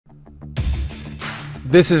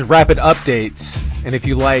This is Rapid Updates, and if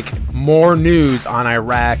you like more news on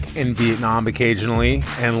Iraq and Vietnam occasionally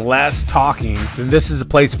and less talking, then this is a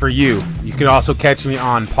place for you. You can also catch me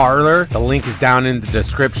on Parler. The link is down in the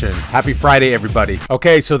description. Happy Friday, everybody.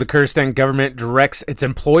 Okay, so the Kurdistan government directs its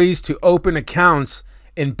employees to open accounts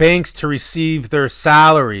in banks to receive their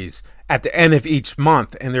salaries at the end of each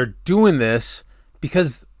month, and they're doing this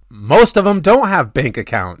because most of them don't have bank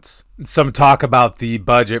accounts. Some talk about the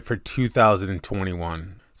budget for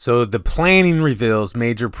 2021. So the planning reveals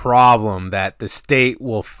major problem that the state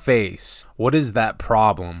will face. What is that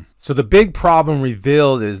problem? So the big problem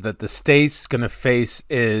revealed is that the state's going to face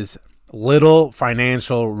is little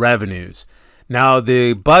financial revenues. Now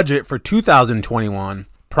the budget for 2021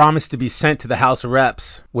 promised to be sent to the House of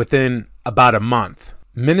Reps within about a month.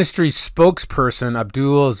 Ministry spokesperson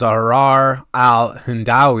Abdul Zahrar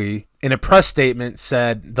al-Hindawi in a press statement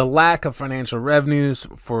said the lack of financial revenues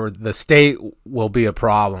for the state will be a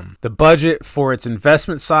problem. The budget for its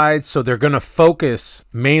investment side, so they're going to focus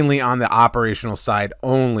mainly on the operational side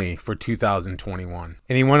only for 2021.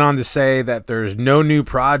 And he went on to say that there's no new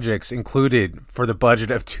projects included for the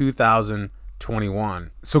budget of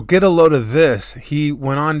 2021. So get a load of this. He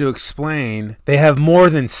went on to explain they have more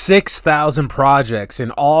than 6,000 projects in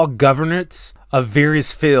all governance of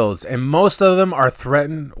various fields, and most of them are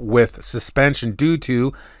threatened with suspension due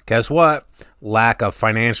to, guess what, lack of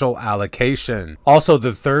financial allocation. Also,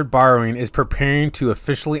 the third borrowing is preparing to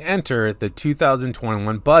officially enter the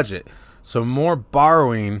 2021 budget. So more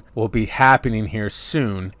borrowing will be happening here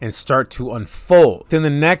soon and start to unfold. Within the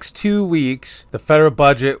next 2 weeks, the federal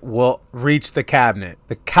budget will reach the cabinet.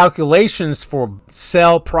 The calculations for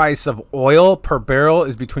sale price of oil per barrel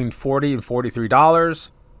is between $40 and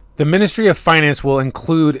 $43. The Ministry of Finance will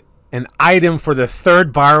include an item for the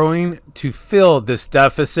third borrowing to fill this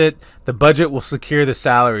deficit. The budget will secure the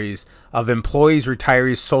salaries of employees,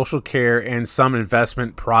 retirees, social care, and some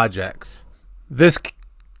investment projects. This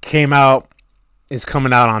is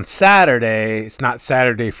coming out on Saturday. It's not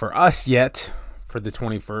Saturday for us yet for the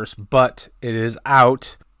 21st, but it is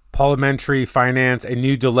out. Parliamentary finance, a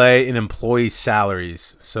new delay in employee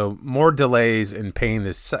salaries. So more delays in paying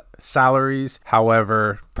the salaries.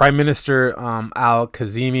 However, Prime Minister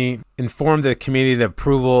Al-Kazimi informed the committee the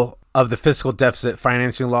approval of the fiscal deficit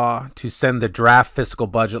financing law to send the draft fiscal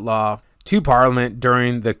budget law to Parliament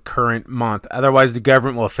during the current month. Otherwise, the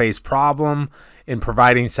government will face problem in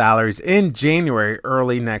providing salaries in January,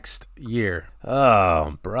 early next year.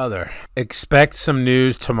 Oh, brother. Expect some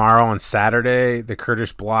news tomorrow on Saturday. The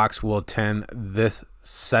Kurdish blocs will attend this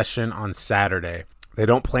session on Saturday. They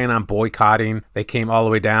don't plan on boycotting. They came all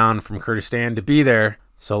the way down from Kurdistan to be there.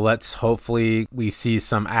 So let's hopefully we see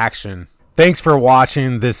some action. Thanks for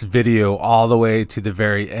watching this video all the way to the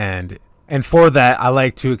very end. And for that, I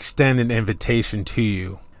like to extend an invitation to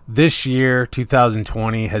you. This year,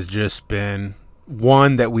 2020, has just been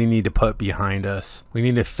one that we need to put behind us. We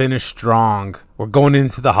need to finish strong. We're going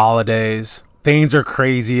into the holidays. Things are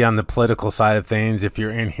crazy on the political side of things if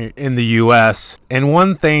you're in here in the US. And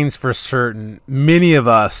one thing's for certain, many of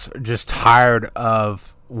us are just tired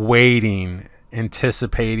of waiting,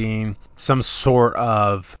 anticipating some sort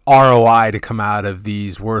of ROI to come out of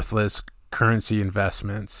these worthless currency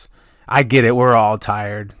investments. I get it. We're all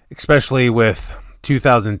tired, especially with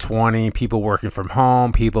 2020, people working from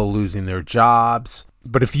home, people losing their jobs.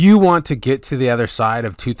 But if you want to get to the other side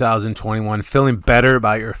of 2021, feeling better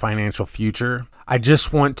about your financial future, I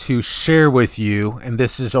just want to share with you, and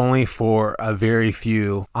this is only for a very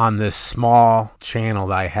few on this small channel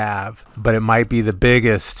that I have, but it might be the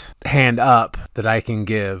biggest hand up that I can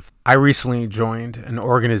give. I recently joined an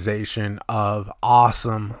organization of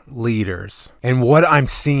awesome leaders, and what I'm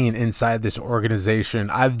seeing inside this organization,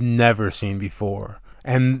 I've never seen before.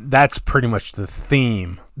 And that's pretty much the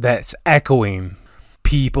theme that's echoing: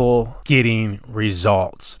 people getting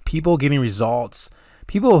results. People getting results.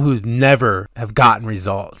 People who never have gotten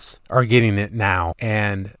results are getting it now.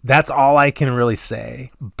 And that's all I can really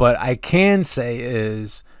say. But I can say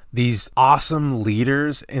is these awesome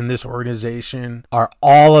leaders in this organization are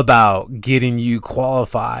all about getting you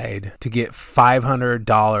qualified to get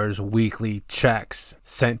 $500 weekly checks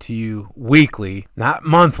sent to you weekly, not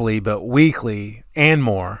monthly, but weekly and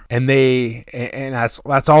more. And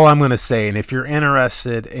that's all I'm going to say. And if you're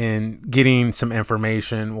interested in getting some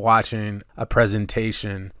information, watching a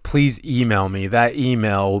presentation, please email me. That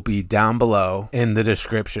email will be down below in the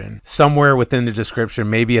description, somewhere within the description,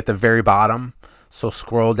 maybe at the very bottom. So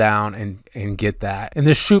scroll down and get that. And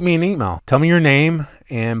just shoot me an email. Tell me your name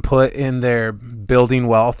and put in there building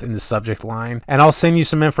wealth in the subject line, and I'll send you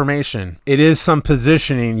some information. It is some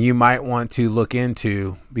positioning you might want to look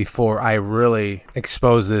into before I really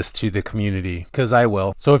expose this to the community, because I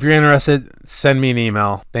will. So if you're interested, send me an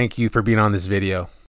email. Thank you for being on this video.